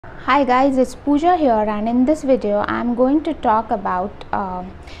Hi guys, it's Pooja here, and in this video I'm going to talk about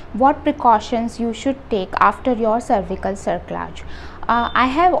what precautions you should take after your cervical cerclage. I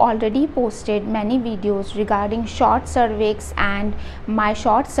have already posted many videos regarding short cervix and my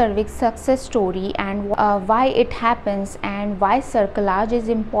short cervix success story and why it happens and why cerclage is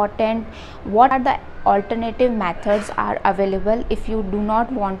important, what are the alternative methods are available if you do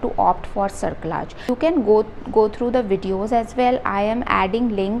not want to opt for cerclage. You can go through the videos as well. I am adding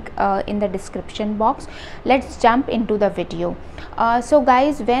link in the description box. Let's jump into the video. So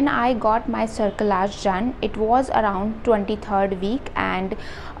guys, when I got my cerclage done, it was around 23rd week, and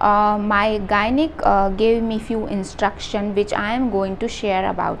my gynec gave me few instruction which I am going to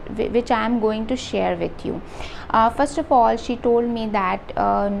share with you. First of all, she told me that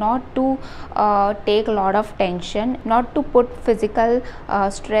not to take a lot of tension, not to put physical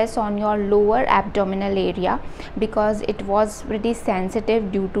stress on your lower abdominal area because it was pretty sensitive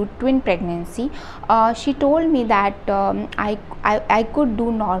due to twin pregnancy. She told me that I could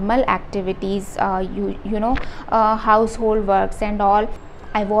do normal activities, household works and all.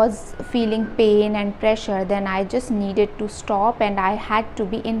 I was feeling pain and pressure, then I just needed to stop and I had to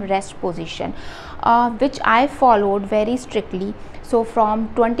be in rest position, which I followed very strictly. So from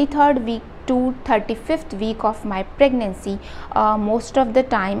 23rd week to 35th week of my pregnancy, most of the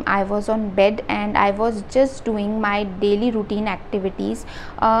time I was on bed and I was just doing my daily routine activities.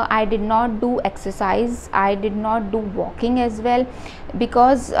 I did not do exercise, I did not do walking as well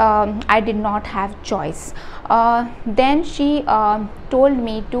because I did not have choice. Then she told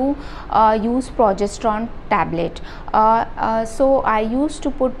me to use progesterone tablet. So I used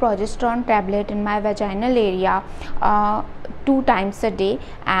to put progesterone tablet in my vaginal area 2 times a day,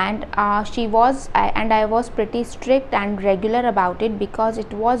 and I was pretty strict and regular about it because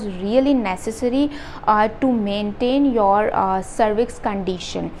it was really necessary to maintain your cervix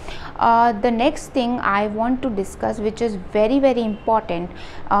condition. The next thing I want to discuss, which is very important,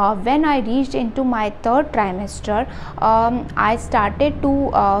 when I reached into my 3rd trimester, I started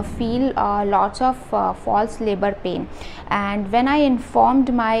to feel lots of false labor pain, and when I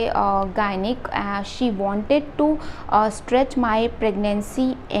informed my gynec, she wanted to stretch my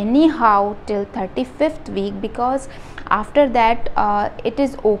pregnancy anyhow till 35th week, because after that it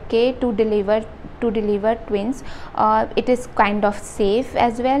is okay to deliver twins. It is kind of safe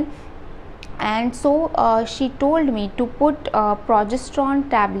as well. And so she told me to put progesterone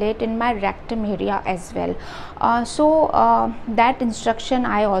tablet in my rectum area as well. That instruction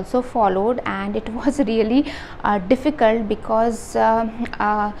I also followed, and it was really difficult because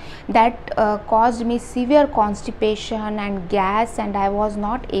that caused me severe constipation and gas, and I was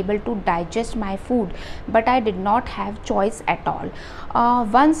not able to digest my food, but I did not have choice at all.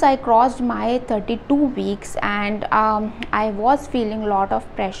 Once I crossed my 32 weeks and I was feeling a lot of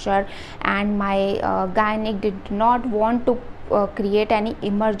pressure, and my gynec did not want to create any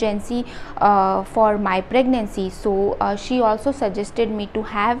emergency for my pregnancy, so she also suggested me to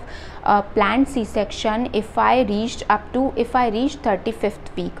have a planned C-section if I reached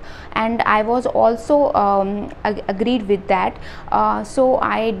 35th week, and I was also agreed with that. So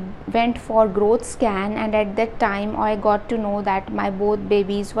I went for growth scan, and at that time I got to know that my both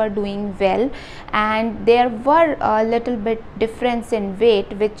babies were doing well, and there were a little bit difference in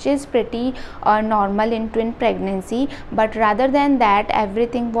weight, which is pretty normal in twin pregnancy, but rather than that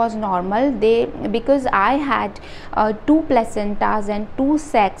everything was normal. Because I had 2 placentas and 2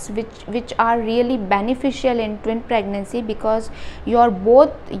 sacs, which are really beneficial in twin pregnancy, because your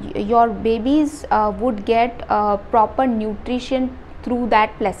babies would get proper nutrition through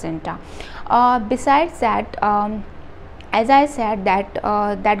that placenta. Besides that, as I said,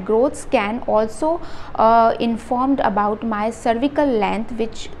 that growth scan also informed about my cervical length,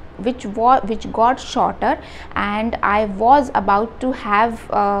 which got shorter, and I was about to have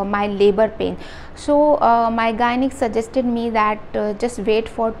my labor pain. So my gynec suggested me that just wait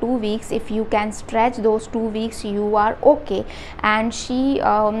for 2 weeks. If you can stretch those 2 weeks, you are okay. And she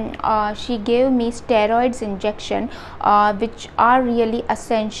gave me steroids injection, which are really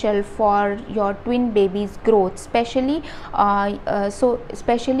essential for your twin babies growth, especially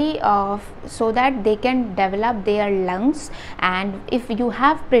so that they can develop their lungs. And if you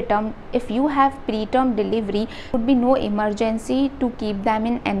have preterm delivery, there would be no emergency to keep them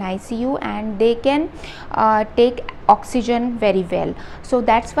in NICU, and they can take oxygen very well. So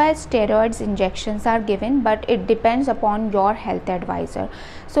that's why steroids injections are given, but it depends upon your health advisor.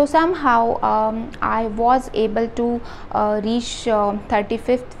 So somehow I was able to reach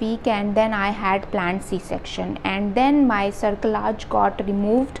 35th week, and then I had planned C-section, and then my cerclage got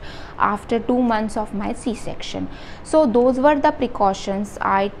removed after 2 months of my C-section. So those were the precautions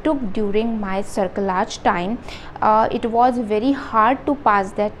I took during my cerclage time. It was very hard to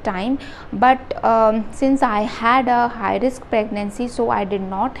pass that time, but since I had a high risk pregnancy, so I did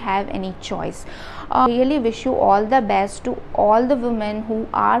not have any choice. Really wish you all the best to all the women who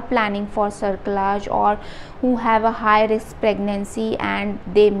are planning for cerclage or who have a high risk pregnancy and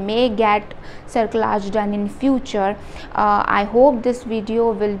they may get cerclage done in future. I hope this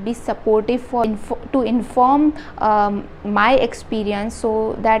video will be supportive to inform my experience,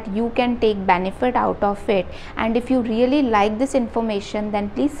 so that you can take benefit out of it. And if you really like this information, then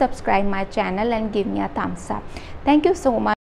please subscribe my channel and give me a thumbs up. Thank you so much.